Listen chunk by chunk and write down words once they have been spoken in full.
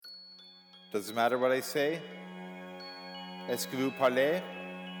Does it matter what I say? Est-ce que vous parlez?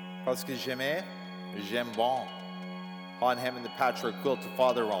 Parce que j'aimais? J'aime bon. On him and the patchwork quilt to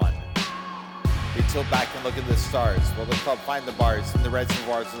father on. They tilt back and look at the stars, while the club find the bars and the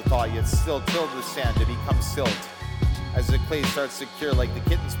reservoirs of thought, yet still till the sand to become silt. As the clay starts to cure like the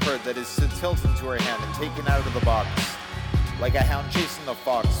kitten's purr that is to tilt into her hand and taken out of the box. Like a hound chasing the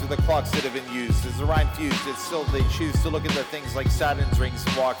fox through the clocks that have been used. As the rhyme fused, yet still they choose to look at the things like Saturn's rings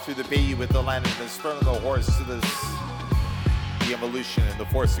and walk through the bayou with the land and the sperm of the horse to the evolution and the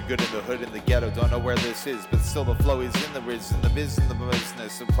force of good in the hood and the ghetto. Don't know where this is, but still the flow is in the riz and the biz and the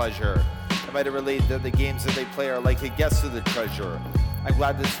business of pleasure. I might have relayed that the games that they play are like a guess of the treasure. I'm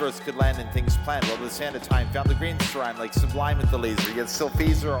glad this verse could land in things planned, while the sand of time found the grains to rhyme like sublime with the laser, yet still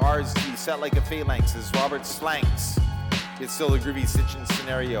phaser ours to be set like a phalanx as Robert slanks. It's still a groovy stitching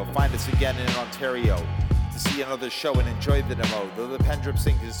scenario. Find us again in Ontario to see another show and enjoy the demo. Though the pen drip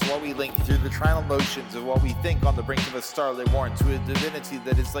sync is what we link through the trinal motions of what we think on the brink of a starlit morn to a divinity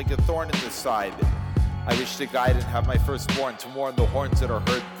that is like a thorn in the side. I wish to guide and have my firstborn to mourn the horns that are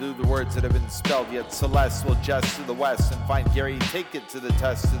heard through the words that have been spelled. Yet Celeste will jest to the west and find Gary take it to the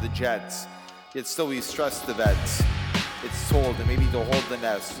test to the Jets. Yet still we stress the vets. It's told, and maybe to hold the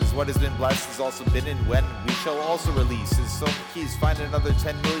nest, is what has been blessed has also been in when we shall also release. As some keys find another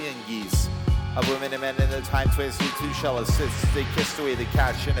 10 million geese of women and men in the time twice we too shall assist. They kissed away the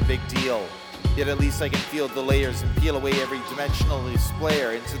cash in a big deal. Yet at least I can feel the layers and peel away every dimensional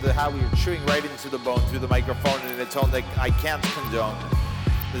splayer into the how we are chewing right into the bone through the microphone in a tone that I can't condone.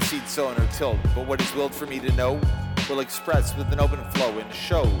 The seed sown or tilled, but what is willed for me to know will express with an open flow and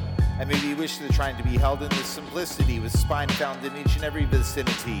show. I maybe wish the trying to be held in the simplicity with spine found in each and every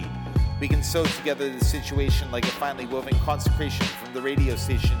vicinity. We can sew together the situation like a finely woven consecration from the radio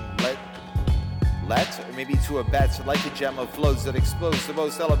station. Or maybe to a bet, like a gem of flows that explodes the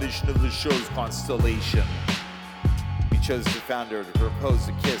most elevation of the show's constellation. We chose the founder to propose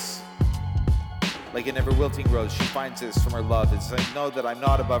a kiss. Like a never wilting rose, she finds this from her love, as I know that I'm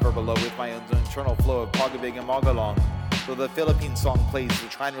not above or below with my own internal flow of Pogabig and Mogalong. Though the Philippine song plays, the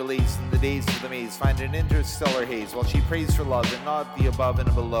trine relays in the days of the maze find an interstellar haze, while she prays for love and not the above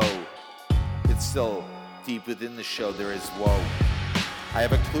and below. It's still deep within the show there is woe. I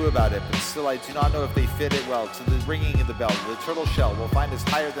have a clue about it, but still I do not know if they fit it well to the ringing of the bell. The turtle shell will find us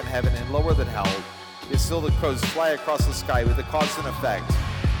higher than heaven and lower than hell. Yet still the crows fly across the sky with a cause and effect.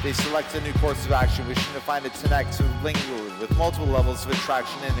 They select a new course of action, wishing to find it connect to linger with multiple levels of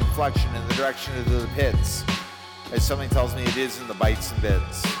attraction and inflection in the direction of the pits. As something tells me it is in the bites and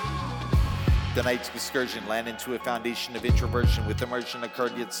bits. The night's excursion land into a foundation of introversion with immersion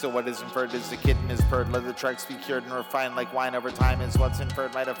occurred, yet still what is inferred is the kitten is purred. Let the tracks be cured and refined like wine over time is what's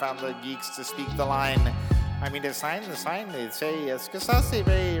inferred. Might have found the geeks to speak the line. I mean, the sign, they say, est-ce que ça c'est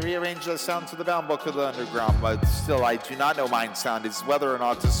vrai? Rearrange the sound to the bound book of the underground, but still I do not know mind sound is whether or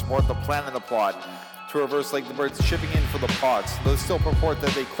not to support the plan and the plot. To reverse like the birds chipping in for the pots. Those still purport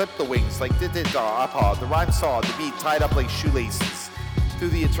that they clip the wings like did-did-da-apa. The rhyme saw the beat tied up like shoelaces. Through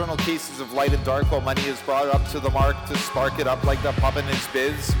the eternal cases of light and dark, while money is brought up to the mark to spark it up like the pop in his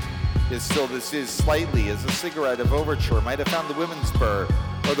biz. Yet still this is slightly as a cigarette of overture might have found the women's burr,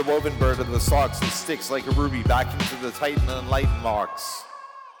 or the woven bird of the socks that sticks like a ruby back into the tight and enlightened box.